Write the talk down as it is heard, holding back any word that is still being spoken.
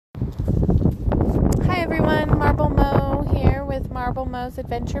everyone, Marble Mo here with Marble Mo's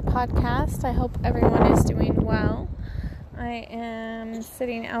Adventure Podcast. I hope everyone is doing well. I am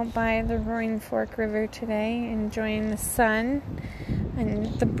sitting out by the Roaring Fork River today, enjoying the sun and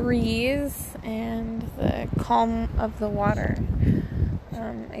the breeze and the calm of the water.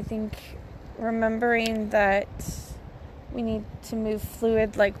 I think remembering that we need to move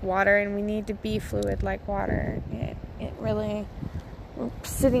fluid like water and we need to be fluid like water, it really...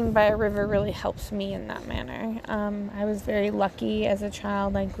 Sitting by a river really helps me in that manner. I was very lucky as a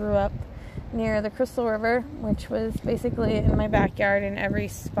child. I grew up near the Crystal River, which was basically in my backyard in every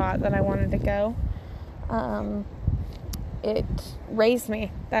spot that I wanted to go. It raised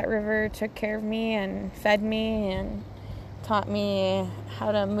me. That river took care of me and fed me and taught me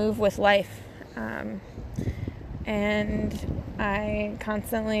how to move with life. And I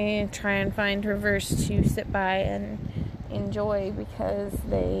constantly try and find rivers to sit by and enjoy because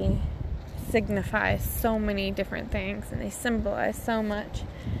they signify so many different things and they symbolize so much,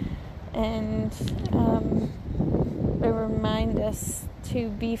 and they remind us to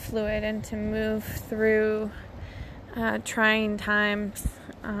be fluid and to move through trying times,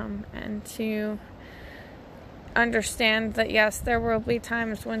 and to understand that yes, there will be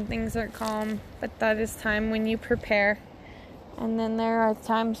times when things are calm, but that is time when you prepare, and then there are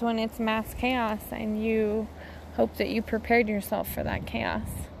times when it's mass chaos and you hope that you prepared yourself for that chaos.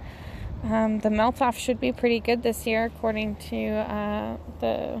 The melt-off should be pretty good this year, according to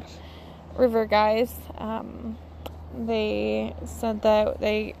the river guys. They said that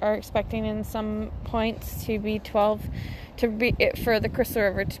they are expecting in some points to be for the Crystal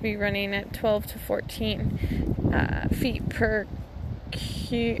River to be running at 12 to 14 feet per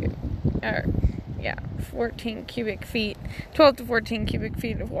 14 cubic feet, 12 to 14 cubic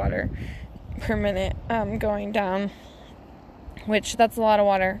feet of water per minute going down, which that's a lot of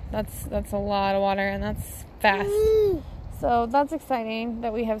water. That's a lot of water, and that's fast. So that's exciting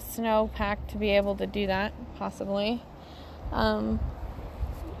that we have snow packed to be able to do that, possibly. And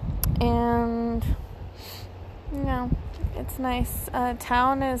it's nice.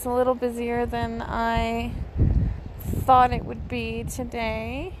 Town is a little busier than I thought it would be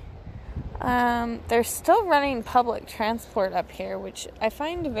today. They're still running public transport up here, which I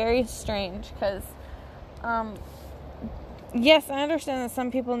find very strange because, yes, I understand that some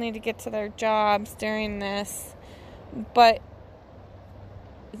people need to get to their jobs during this, but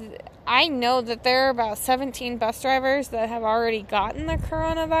I know that there are about 17 bus drivers that have already gotten the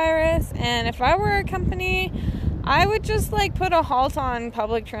coronavirus, and if I were a company, I would just put a halt on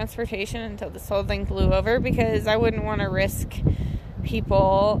public transportation until this whole thing blew over, because I wouldn't want to risk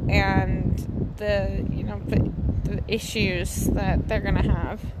people and the issues that they're gonna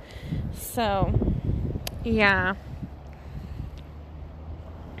have. So yeah,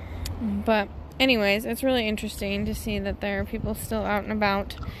 but anyways, it's really interesting to see that there are people still out and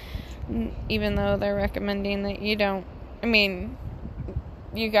about, even though they're recommending that you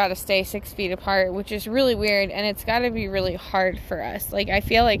gotta stay 6 feet apart, which is really weird, and it's gotta be really hard for us. I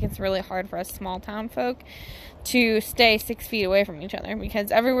feel like it's really hard for us small town folk to stay 6 feet away from each other,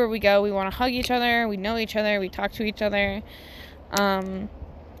 because everywhere we go, we want to hug each other, we know each other, we talk to each other,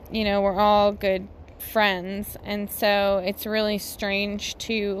 we're all good friends, and so it's really strange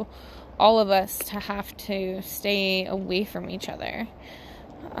to all of us to have to stay away from each other.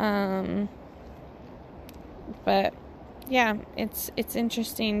 But yeah, it's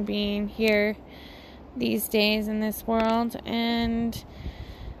interesting being here these days in this world, and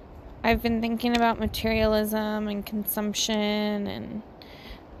I've been thinking about materialism and consumption and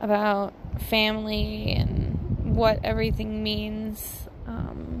about family and what everything means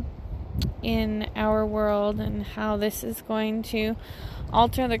in our world and how this is going to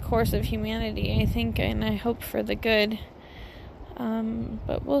alter the course of humanity, I think, and I hope for the good.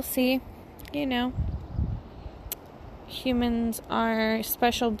 But we'll see. Humans are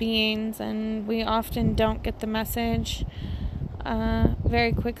special beings, and we often don't get the message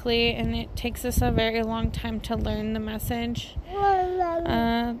very quickly, and it takes us a very long time to learn the message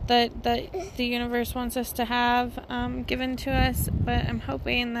that the universe wants us to have given to us. But I'm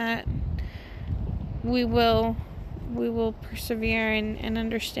hoping that we will persevere and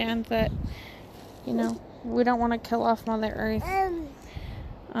understand that we don't want to kill off Mother Earth.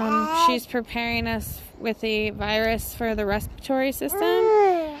 She's preparing us with a virus for the respiratory system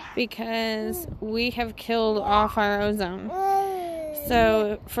because we have killed off our ozone.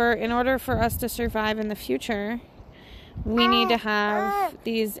 So in order for us to survive in the future, we need to have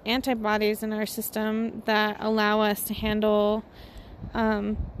these antibodies in our system that allow us to handle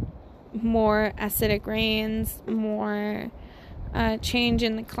more acidic rains, more change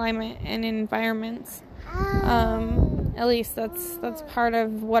in the climate and environments. At least that's part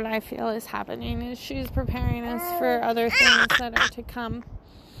of what I feel is happening, is she's preparing us for other things that are to come.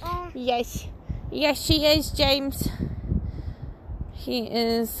 Yes, she is, James. He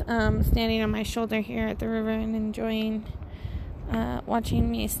is standing on my shoulder here at the river and enjoying watching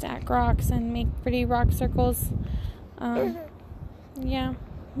me stack rocks and make pretty rock circles. Yeah,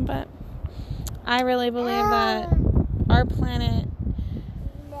 but I really believe that our planet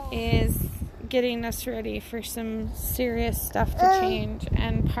is getting us ready for some serious stuff to change,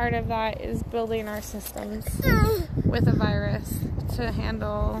 and part of that is building our systems with a virus to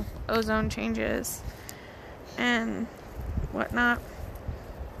handle ozone changes and whatnot.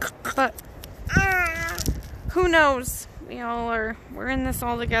 But who knows? We're in this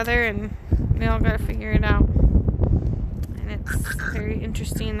all together, and we all gotta figure it out. And it's very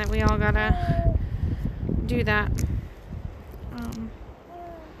interesting that we all gotta do that.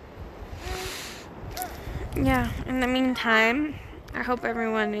 Yeah, in the meantime, I hope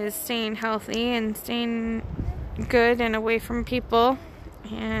everyone is staying healthy and staying good and away from people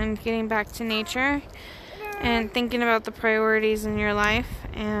and getting back to nature and thinking about the priorities in your life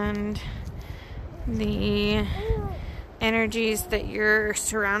and the energies that you're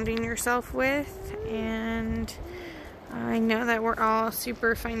surrounding yourself with. And I know that we're all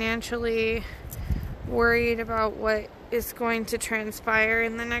super financially worried about what is going to transpire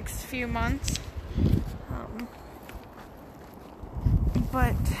in the next few months.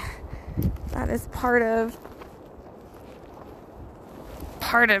 But that is part of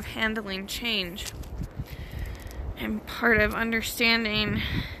handling change, and part of understanding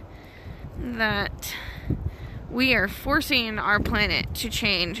that we are forcing our planet to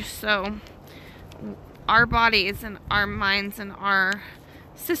change. So our bodies and our minds and our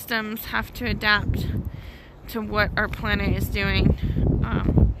systems have to adapt to what our planet is doing.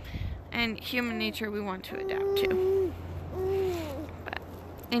 And human nature we want to adapt to.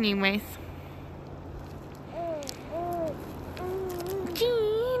 Anyways,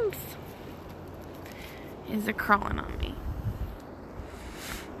 James is crawling on me.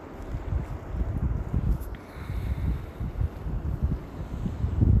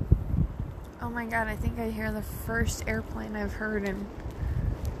 Oh my god, I think I hear the first airplane I've heard in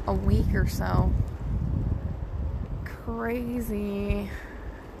a week or so. Crazy.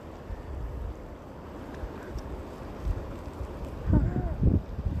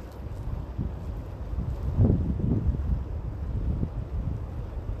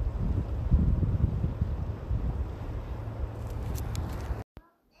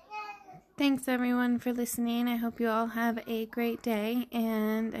 Thanks everyone for listening. I hope you all have a great day,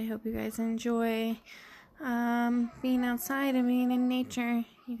 and I hope you guys enjoy being outside and being in nature.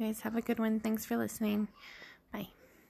 You guys have a good one. Thanks for listening.